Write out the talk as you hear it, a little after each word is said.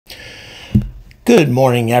Good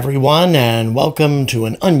morning, everyone, and welcome to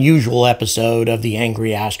an unusual episode of The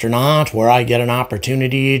Angry Astronaut, where I get an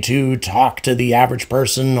opportunity to talk to the average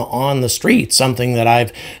person on the street, something that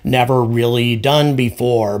I've never really done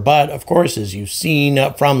before. But, of course, as you've seen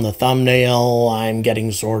from the thumbnail, I'm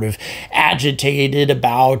getting sort of agitated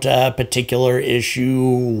about a particular issue.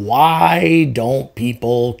 Why don't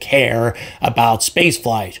people care about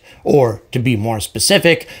spaceflight? Or, to be more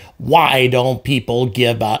specific, why don't people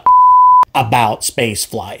give a about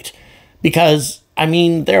spaceflight? Because, I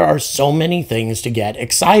mean, there are so many things to get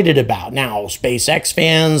excited about. Now, SpaceX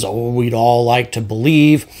fans, we'd all like to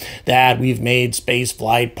believe that we've made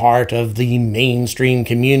spaceflight part of the mainstream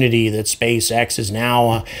community, that SpaceX is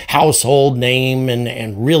now a household name,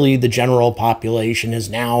 and really the general population is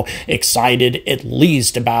now excited at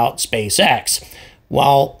least about SpaceX.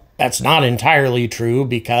 Well, that's not entirely true,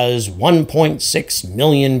 because 1.6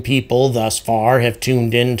 million people thus far have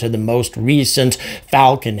tuned in to the most recent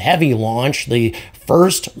Falcon Heavy launch, the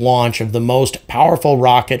first launch of the most powerful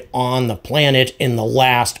rocket on the planet in the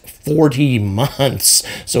last 40 months.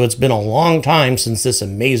 So it's been a long time since this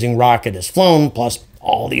amazing rocket has flown, plus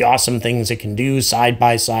all the awesome things it can do,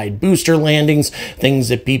 side-by-side booster landings, things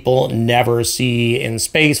that people never see in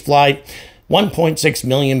spaceflight. 1.6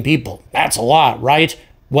 million people, that's a lot, right?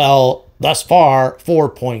 Well, thus far,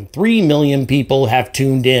 4.3 million people have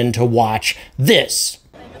tuned in to watch this.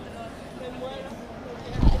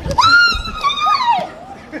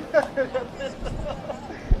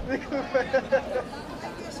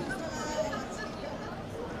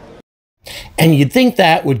 And you'd think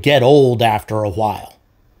that would get old after a while,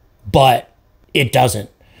 but it doesn't,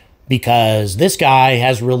 because this guy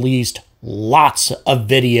has released lots of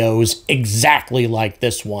videos exactly like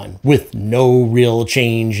this one, with no real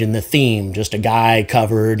change in the theme, just a guy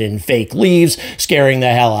covered in fake leaves scaring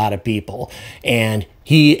the hell out of people. And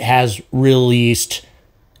he has released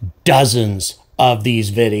dozens of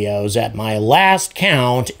these videos. At my last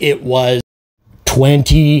count, it was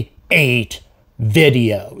 28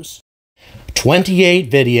 videos.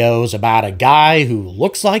 28 videos about a guy who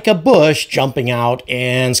looks like a bush jumping out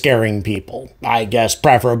and scaring people. I guess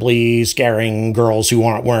preferably scaring girls who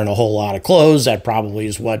aren't wearing a whole lot of clothes. That probably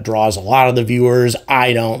is what draws a lot of the viewers.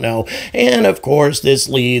 I don't know. And of course, this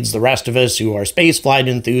leads the rest of us who are spaceflight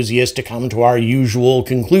enthusiasts to come to our usual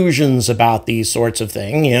conclusions about these sorts of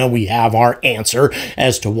things. You know, we have our answer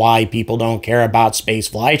as to why people don't care about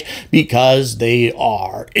spaceflight: because they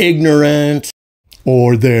are ignorant,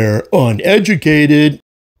 or they're uneducated,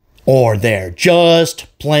 or they're just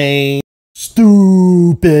plain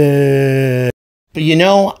stupid. But you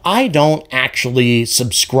know, I don't actually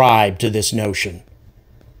subscribe to this notion.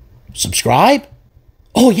 Subscribe?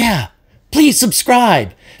 Oh yeah, please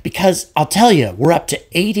subscribe, because I'll tell you, we're up to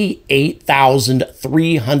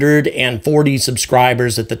 88,340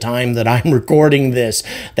 subscribers at the time that I'm recording this.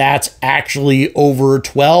 That's actually over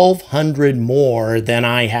 1,200 more than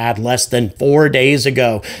I had less than 4 days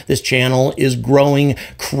ago. This channel is growing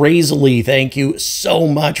crazily. Thank you so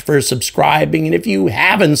much for subscribing. And if you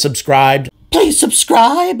haven't subscribed, please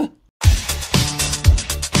subscribe.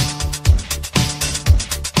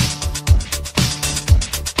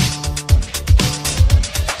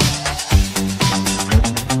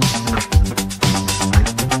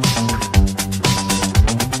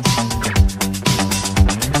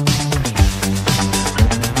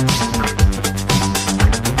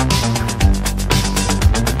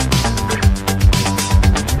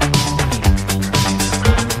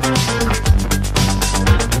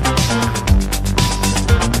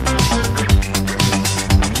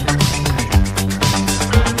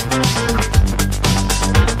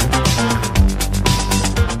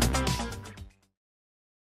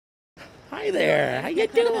 Hi there, how you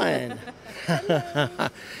doing?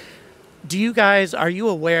 Are you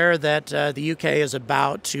aware that the UK is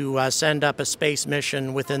about to send up a space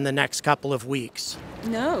mission within the next couple of weeks?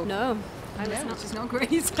 No. Which is not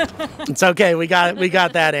great. It's okay. We got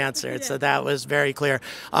that answered. So that was very clear.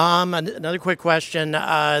 Another quick question.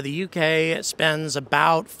 The UK spends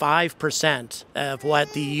about 5% of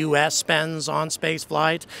what the US spends on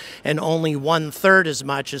spaceflight, and only 1/3 as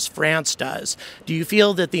much as France does. Do you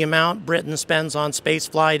feel that the amount Britain spends on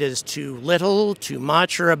spaceflight is too little, too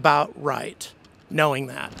much, or about right, knowing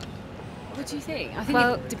that? What do you think? I think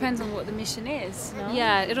it depends on what the mission is. No?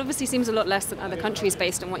 Yeah, it obviously seems a lot less than other countries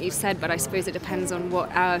based on what you've said, but I suppose it depends on what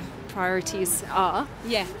our priorities are.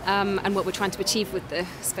 Yeah. And what we're trying to achieve with the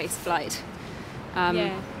space flight.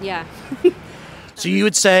 Yeah. So you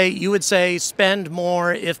would say spend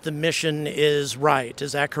more if the mission is right.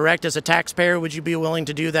 Is that correct? As a taxpayer, would you be willing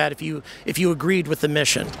to do that if you agreed with the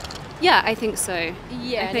mission? Yeah, I think so.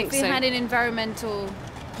 Yeah, I think if it so. had an environmental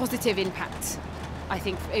positive impact, I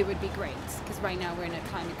think it would be great. Because right now we're in a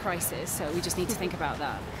climate crisis, so we just need to think about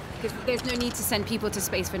that. Because there's no need to send people to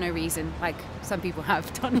space for no reason, like some people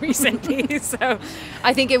have done recently. So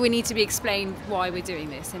I think it would need to be explained why we're doing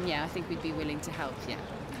this. And yeah, I think we'd be willing to help, yeah.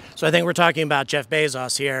 So I think we're talking about Jeff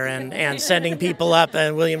Bezos here and sending people up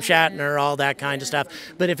and William Shatner, all that kind of stuff.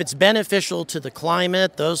 But if it's beneficial to the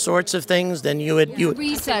climate, those sorts of things, then you would...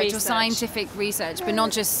 Research or scientific research, but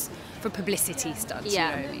not just for publicity stunts.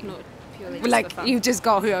 Yeah, you know what I mean? not purely just Like, for fun. you just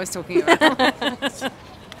got who I was talking about.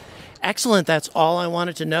 Excellent. That's all I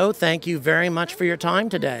wanted to know. Thank you very much for your time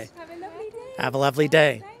today. Have a lovely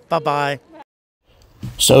day. Bye-bye.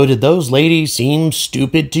 So did those ladies seem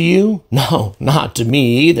stupid to you? No, not to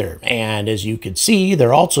me either. And as you could see,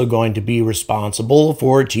 they're also going to be responsible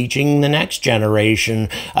for teaching the next generation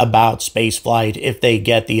about spaceflight if they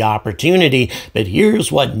get the opportunity. But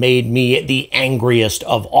here's what made me the angriest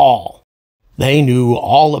of all. They knew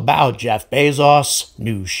all about Jeff Bezos,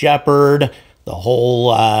 New Shepard, the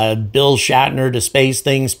whole Bill Shatner to space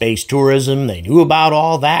thing, space tourism. They knew about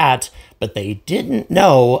all that, but they didn't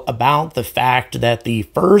know about the fact that the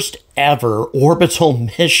first ever orbital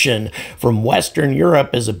mission from Western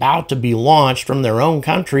Europe is about to be launched from their own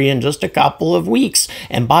country in just a couple of weeks.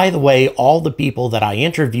 And by the way, all the people that I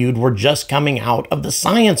interviewed were just coming out of the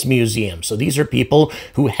Science Museum. So these are people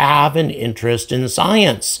who have an interest in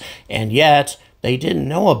science. And yet, they didn't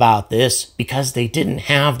know about this because they didn't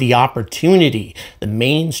have the opportunity. The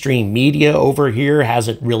mainstream media over here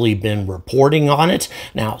hasn't really been reporting on it.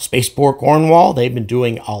 Now, Spaceport Cornwall, they've been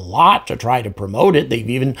doing a lot to try to promote it. They've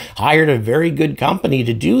even hired a very good company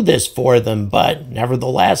to do this for them, but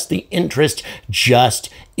nevertheless, the interest just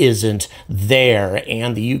isn't there.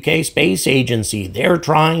 And the UK Space Agency, they're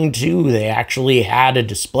trying to. They actually had a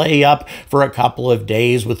display up for a couple of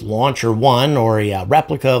days with Launcher 1, or a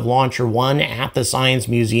replica of Launcher 1 at the Science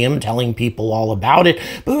Museum, telling people all about it,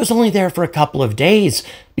 but it was only there for a couple of days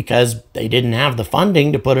because they didn't have the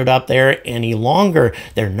funding to put it up there any longer.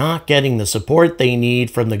 They're not getting the support they need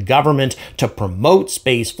from the government to promote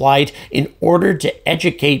spaceflight in order to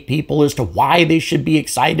educate people as to why they should be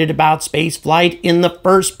excited about spaceflight in the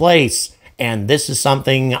first place. And this is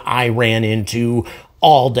something I ran into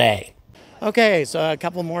all day. Okay, so a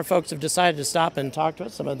couple more folks have decided to stop and talk to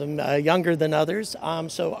us, some of them younger than others.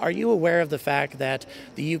 So are you aware of the fact that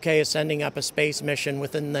the UK is sending up a space mission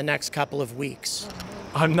within the next couple of weeks?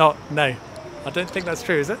 I'm not, no. I don't think that's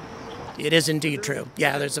true, is it? It is indeed true.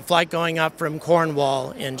 Yeah, there's a flight going up from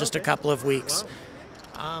Cornwall in just a couple of weeks.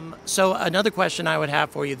 So another question I would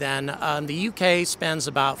have for you then, the UK spends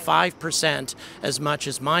about 5% as much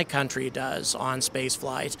as my country does on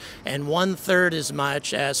spaceflight, and 1/3 as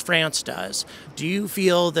much as France does. Do you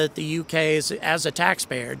feel that the UK's, as a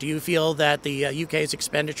taxpayer, do you feel that the UK's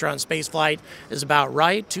expenditure on spaceflight is about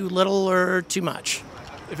right, too little, or too much?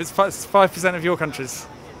 If it's 5% of your country's,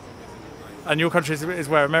 and your country is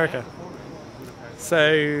where, America?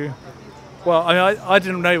 So, well, I mean, I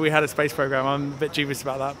didn't know we had a space program. I'm a bit dubious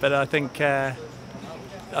about that, but I think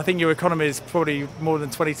your economy is probably more than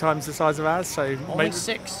 20 times the size of ours. So only maybe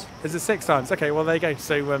 6. Is it 6 times? Okay, well there you go.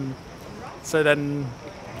 So, so then,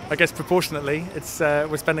 I guess proportionately, it's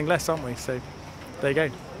we're spending less, aren't we? So, there you go.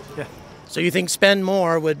 Yeah. So you think spend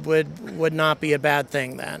more would not be a bad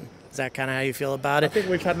thing then? Is that kind of how you feel about it? I think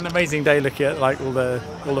we've had an amazing day looking at like all the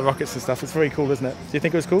rockets and stuff. It's very cool, isn't it? Do you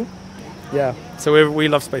think it was cool? Yeah. So we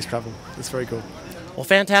love space travel. It's very cool. Well,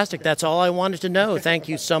 fantastic. That's all I wanted to know. Thank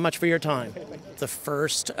you so much for your time. The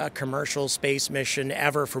first commercial space mission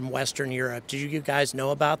ever from Western Europe. Did you guys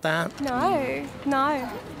know about that? No.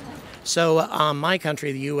 So my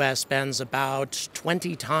country, the U.S., spends about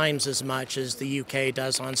 20 times as much as the U.K.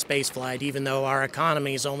 does on spaceflight, even though our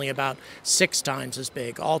economy is only about 6 times as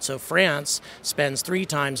big. Also, France spends 3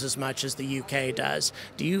 times as much as the U.K. does.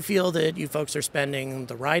 Do you feel that you folks are spending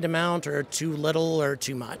the right amount, or too little, or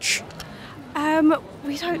too much?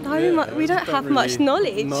 We don't know. We don't have much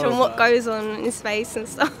knowledge on what goes on in space and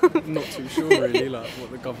stuff. Not too sure really, like what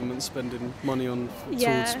the government's spending money on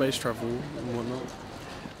towards space travel and whatnot.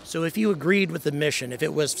 So if you agreed with the mission, if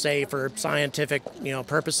it was, say, for scientific,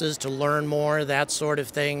 purposes to learn more, that sort of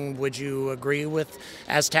thing, would you agree with,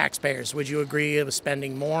 as taxpayers, would you agree with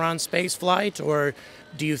spending more on space flight? Or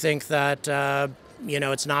do you think that,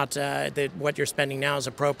 it's not, that what you're spending now is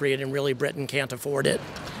appropriate and really Britain can't afford it?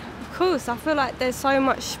 Of course, I feel like there's so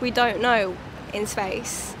much we don't know in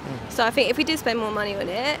space. So I think if we did spend more money on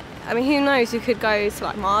it, I mean, who knows, we could go to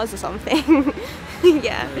like Mars or something.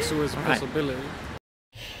 Yeah. It's always a possibility.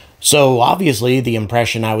 So obviously the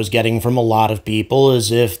impression I was getting from a lot of people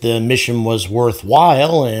is if the mission was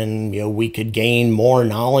worthwhile and we could gain more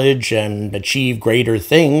knowledge and achieve greater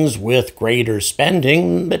things with greater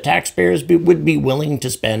spending, the taxpayers would be willing to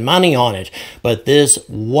spend money on it. But this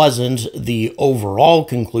wasn't the overall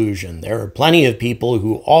conclusion. There are plenty of people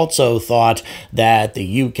who also thought that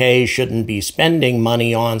the UK shouldn't be spending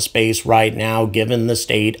money on space right now given the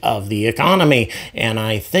state of the economy. And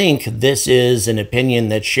I think this is an opinion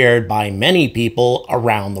that's shared by many people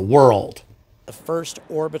around the world. The first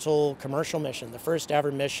orbital commercial mission, the first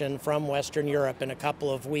ever mission from Western Europe in a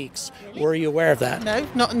couple of weeks. Were you aware of that?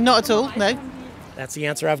 No, not at all, no. That's the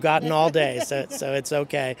answer I've gotten all day, so it's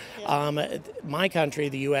okay. My country,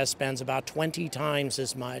 the U.S., spends about 20 times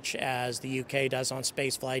as much as the U.K. does on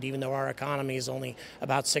spaceflight, even though our economy is only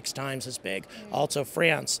about 6 times as big. Also,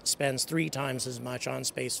 France spends 3 times as much on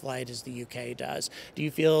spaceflight as the U.K. does. Do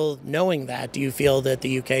you feel, knowing that, do you feel that the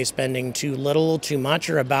U.K. is spending too little, too much,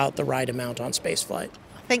 or about the right amount on spaceflight?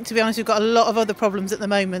 I think, to be honest, we've got a lot of other problems at the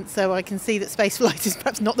moment, so I can see that spaceflight is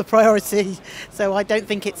perhaps not the priority. So I don't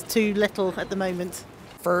think it's too little at the moment.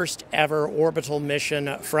 First ever orbital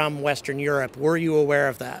mission from Western Europe. Were you aware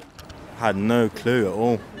of that? I had no clue at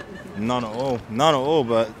all. None at all. None at all,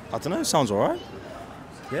 but I don't know, it sounds all right.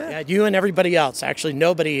 Yeah, you and everybody else. Actually,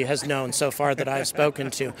 nobody has known so far that I've spoken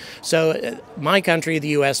to. So my country, the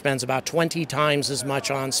U.S., spends about 20 times as much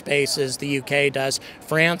on space as the U.K. does.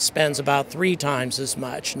 France spends about 3 times as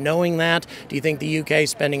much. Knowing that, do you think the U.K.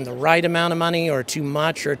 is spending the right amount of money, or too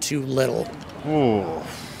much, or too little? Oh,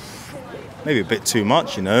 maybe a bit too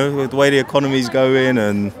much, with the way the economy's going,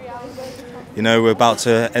 and, we're about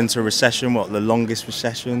to enter a recession, the longest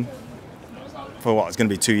recession? For what, it's going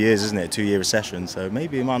to be 2 years, isn't it? A 2-year recession. So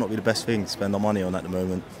maybe it might not be the best thing to spend our money on at the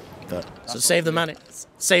moment. But so save the money.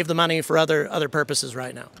 Save the money for other purposes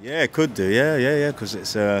right now. Yeah, it could do. Yeah. Because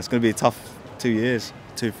it's going to be a tough 2 years,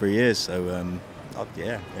 2-3 years. So I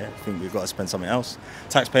think we've got to spend something else.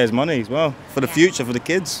 Taxpayers' money as well for the future, for the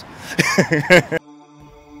kids.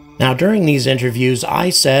 Now, during these interviews,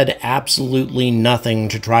 I said absolutely nothing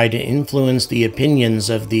to try to influence the opinions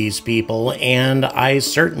of these people, and I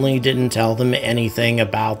certainly didn't tell them anything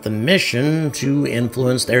about the mission to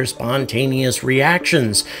influence their spontaneous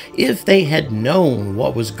reactions. If they had known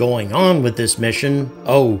what was going on with this mission,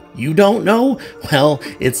 oh, you don't know? Well,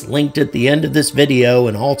 it's linked at the end of this video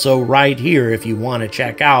and also right here if you want to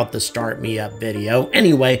check out the Start Me Up video.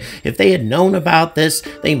 Anyway, if they had known about this,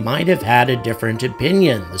 they might have had a different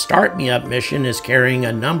opinion. The Start Me Up mission is carrying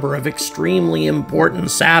a number of extremely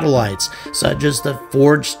important satellites, such as the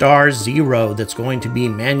Forge Star Zero, that's going to be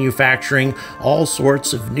manufacturing all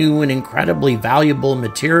sorts of new and incredibly valuable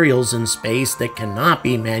materials in space that cannot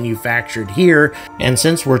be manufactured here. And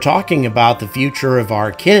since we're talking about the future of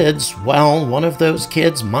our kids, well, one of those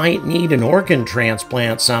kids might need an organ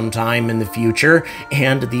transplant sometime in the future,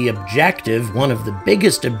 and the objective, one of the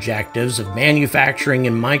biggest objectives of manufacturing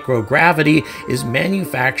in microgravity, is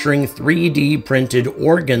manufacturing 3D printed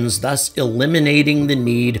organs, thus eliminating the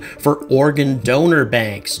need for organ donor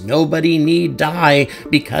banks. Nobody need die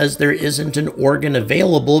because there isn't an organ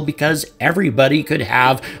available, because everybody could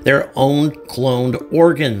have their own cloned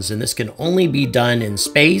organs. And this can only be done in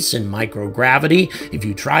space, in microgravity. If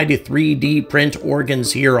you try to 3D print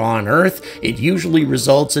organs here on Earth, it usually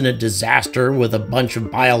results in a disaster with a bunch of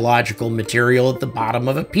biological material at the bottom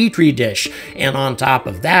of a petri dish. And on top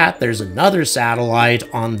of that, there's another satellite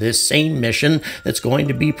on this same mission that's going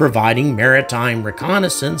to be providing maritime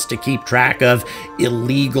reconnaissance to keep track of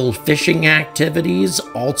illegal fishing activities,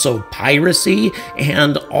 also piracy,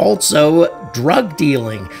 and also drug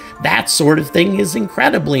dealing. That sort of thing is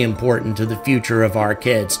incredibly important to the future of our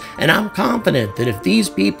kids, and I'm confident that if these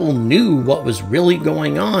people knew what was really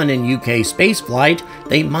going on in UK spaceflight,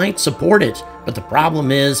 they might support it. But the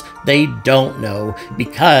problem is they don't know,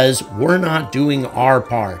 because we're not doing our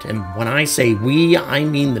part. And when I say we, I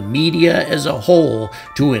mean the media as a whole,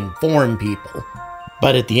 to inform people.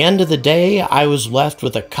 But at the end of the day, I was left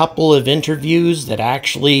with a couple of interviews that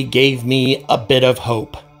actually gave me a bit of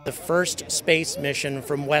hope. The first space mission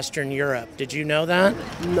from Western Europe. Did you know that?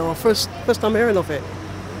 No, first time hearing of it.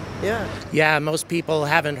 Yeah. Yeah, most people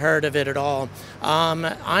haven't heard of it at all.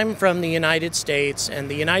 I'm from the United States, and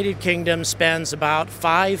the United Kingdom spends about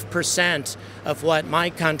 5% of what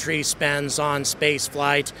my country spends on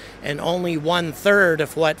spaceflight, and only 1/3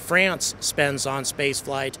 of what France spends on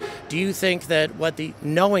spaceflight. Do you think that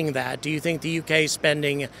knowing that, do you think the UK is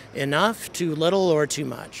spending enough, too little, or too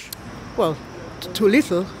much? Well, too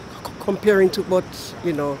little comparing to what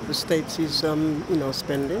the States is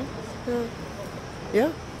spending.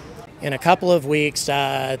 Yeah. In a couple of weeks,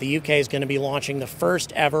 the UK is going to be launching the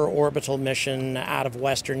first ever orbital mission out of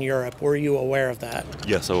Western Europe. Were you aware of that?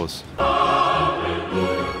 Yes, I was.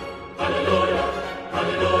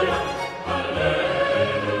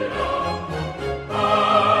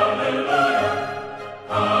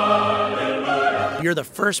 You're the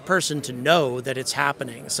first person to know that it's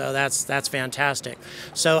happening, so that's fantastic.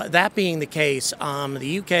 So that being the case,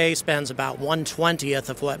 the UK spends about 1/20th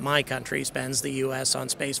of what my country spends, the US, on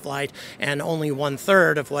spaceflight, and only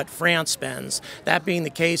 1/3 of what France spends. That being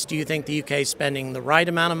the case, do you think the UK is spending the right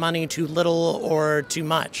amount of money, too little, or too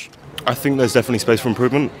much? I think there's definitely space for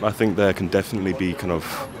improvement. I think there can definitely be kind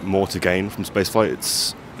of more to gain from spaceflight.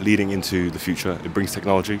 It's leading into the future. It brings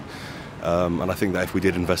technology, and I think that if we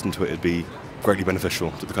did invest into it, it'd be greatly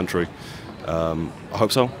beneficial to the country. I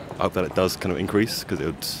hope so. I hope that it does kind of increase, because it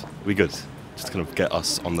would be good just to kind of get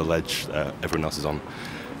us on the ledge that everyone else is on.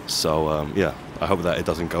 So yeah, I hope that it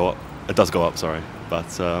doesn't go up. It does go up, sorry. But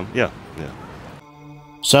yeah.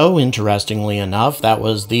 So, interestingly enough, that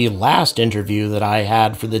was the last interview that I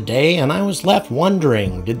had for the day, and I was left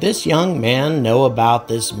wondering, did this young man know about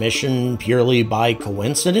this mission purely by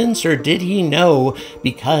coincidence, or did he know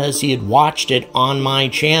because he had watched it on my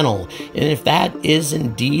channel? And if that is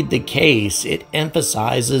indeed the case, it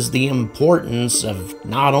emphasizes the importance of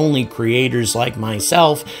not only creators like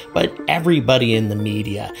myself, but everybody in the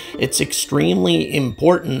media. It's extremely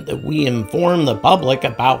important that we inform the public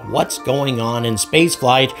about what's going on in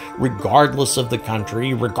spaceflight, regardless of the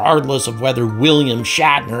country, regardless of whether William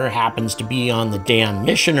Shatner happens to be on the damn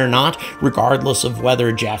mission or not, regardless of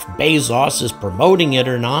whether Jeff Bezos is promoting it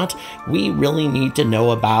or not. We really need to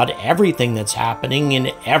know about everything that's happening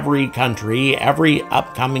in every country, every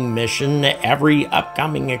upcoming mission, every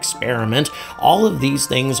upcoming experiment. All of these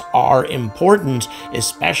things are important,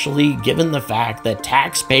 especially given the fact that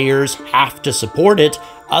taxpayers have to support it.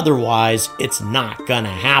 Otherwise, it's not gonna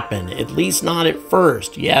happen, at least not at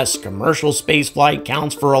first. Yes, commercial spaceflight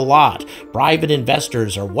counts for a lot. Private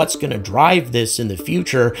investors are what's gonna drive this in the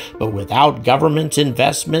future, but without government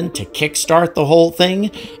investment to kickstart the whole thing,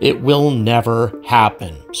 it will never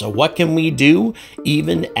happen. So what can we do?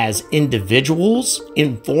 Even as individuals,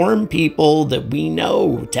 inform people that we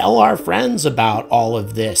know. Tell our friends about all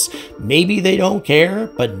of this. Maybe they don't care,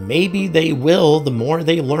 but maybe they will the more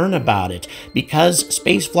they learn about it, because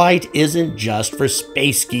spaceflight isn't just for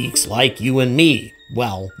space geeks like you and me.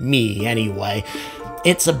 Well, me anyway.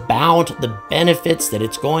 It's about the benefits that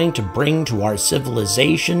it's going to bring to our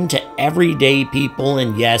civilization, to everyday people,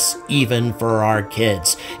 and yes, even for our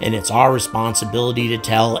kids. And it's our responsibility to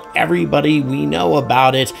tell everybody we know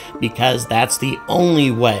about it, because that's the only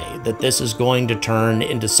way that this is going to turn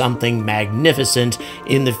into something magnificent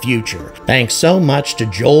in the future. Thanks so much to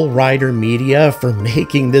Joel Ryder Media for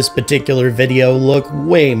making this particular video look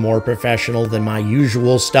way more professional than my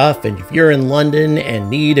usual stuff. And if you're in London and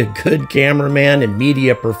need a good cameraman and media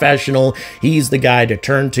professional, he's the guy to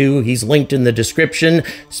turn to. He's linked in the description.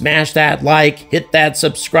 Smash that like, hit that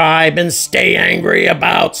subscribe, and stay angry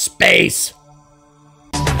about space.